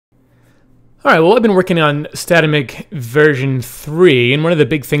All right, well, I've been working on Statamic version 3, and one of the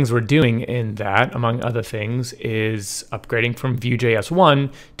big things we're doing in that, among other things, is upgrading from Vue.js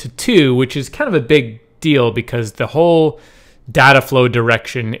 1 to 2, which is kind of a big deal because the whole data flow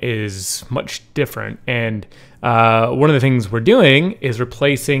direction is much different. And one of the things we're doing is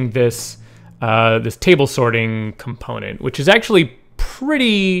replacing this table sorting component, which is actually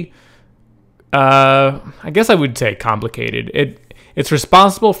pretty, I guess I would say complicated. It's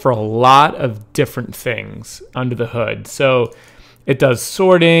responsible for a lot of different things under the hood. So it does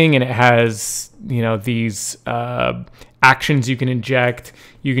sorting, and it has, these actions you can inject.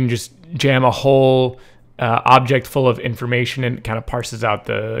 You can just jam a whole object full of information, and it kind of parses out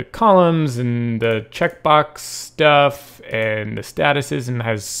the columns and the checkbox stuff and the statuses, and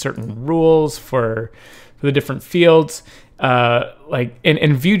has certain rules for the different fields. Like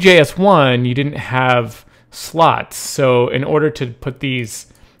in Vue.js 1, you didn't have slots. So in order to put these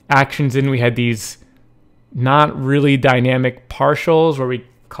actions in, we had these not really dynamic partials where we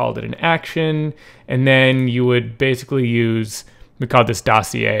called it an action. And then you would basically use, we called this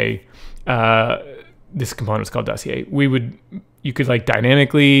dossier. This component was called dossier. You could like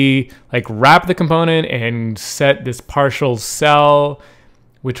dynamically like wrap the component and set this partial cell,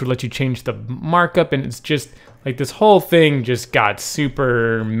 which would let you change the markup. And it's just like this whole thing just got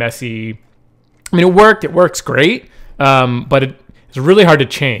super messy. I mean, it works great, but it's really hard to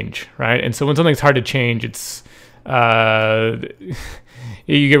change, right? And so when something's hard to change, it's you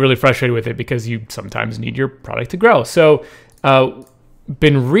get really frustrated with it because you sometimes need your product to grow. So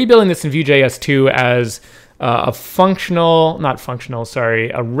been rebuilding this in Vue.js 2 as a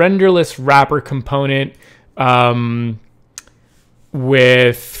renderless wrapper component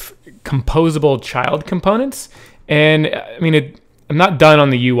with composable child components. And I mean, I'm not done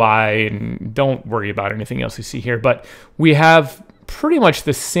on the UI, and don't worry about anything else you see here, but we have pretty much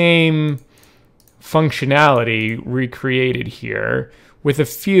the same functionality recreated here with a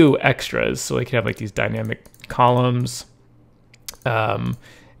few extras. So we can have like these dynamic columns, and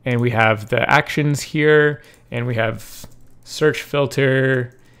we have the actions here, and we have search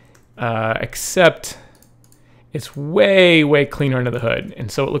filter, except it's way, way cleaner under the hood.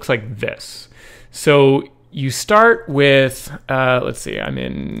 And so it looks like this. So you start with, let's see, I'm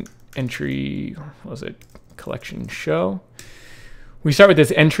in entry, what was it, collection show. We start with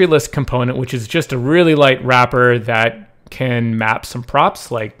this entry list component, which is just a really light wrapper that can map some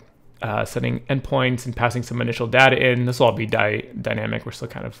props, like setting endpoints and passing some initial data in. This will all be dynamic. We're still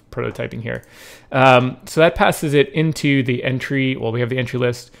kind of prototyping here. So that passes it into the entry. Well, we have the entry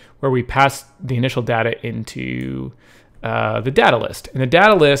list where we pass the initial data into the data list. And the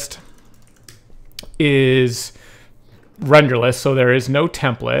data list is renderless, so there is no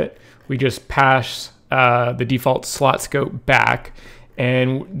template. We just pass the default slot scope back,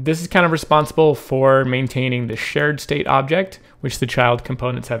 and this is kind of responsible for maintaining the shared state object, which the child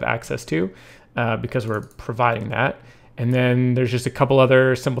components have access to because we're providing that. And then there's just a couple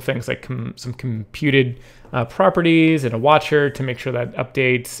other simple things like some computed properties and a watcher to make sure that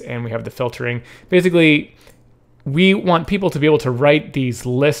updates, and we have the filtering. Basically, we want people to be able to write these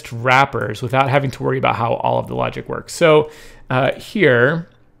list wrappers without having to worry about how all of the logic works. So here,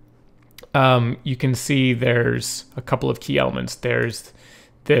 you can see there's a couple of key elements. There's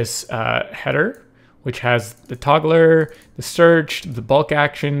this header, which has the toggler, the search, the bulk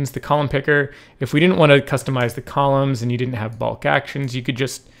actions, the column picker. If we didn't want to customize the columns and you didn't have bulk actions, you could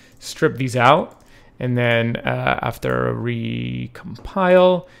just strip these out. And then after a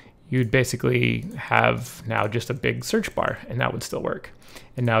recompile, you'd basically have now just a big search bar, and that would still work.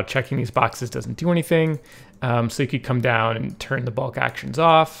 And now checking these boxes doesn't do anything. So you could come down and turn the bulk actions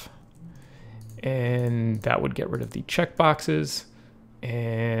off, and that would get rid of the checkboxes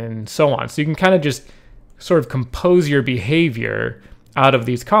and so on. So you can kind of just sort of compose your behavior out of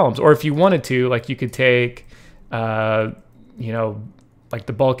these columns. Or if you wanted to, like you could take, like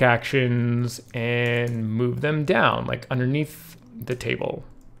the bulk actions and move them down, like underneath the table.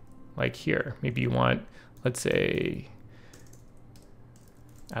 Like here, maybe you want, let's say,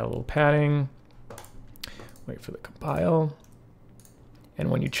 add a little padding, wait for the compile. And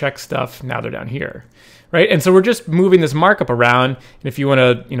when you check stuff, now they're down here, right? And so we're just moving this markup around. And if you want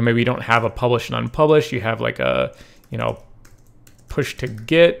to, maybe you don't have a publish and unpublish, you have like a, push to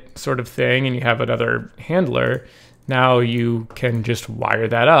get sort of thing, and you have another handler. Now you can just wire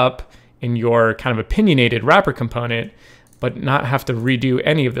that up in your kind of opinionated wrapper component, but not have to redo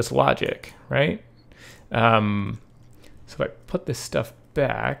any of this logic, right? So if I put this stuff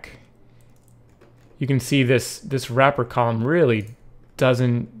back, you can see this wrapper column really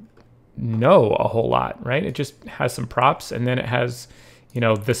doesn't know a whole lot, right? It just has some props, and then it has,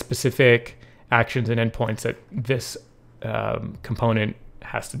 the specific actions and endpoints that this component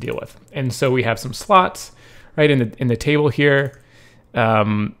has to deal with. And so we have some slots right in the table here.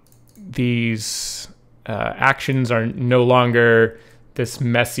 These actions are no longer this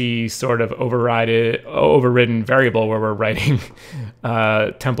messy sort of overridden variable where we're writing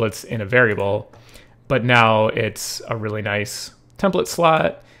templates in a variable, but now it's a really nice template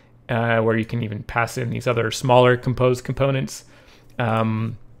slot where you can even pass in these other smaller composed components,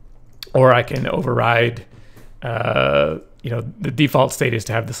 or I can override. The default state is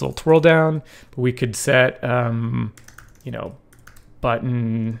to have this little twirl down, but we could set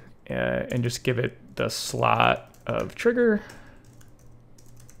button and just give it the slot of trigger.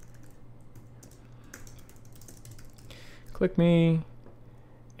 Click me,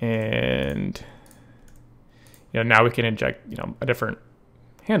 and now we can inject a different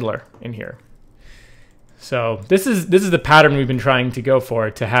handler in here. So this is the pattern we've been trying to go for,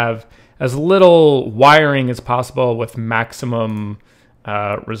 to have as little wiring as possible with maximum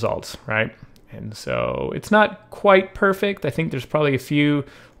results, right? And so it's not quite perfect. I think there's probably a few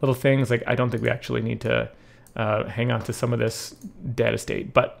little things, like I don't think we actually need to hang on to some of this data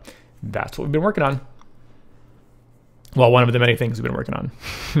state, but that's what we've been working on. Well, one of the many things we've been working on.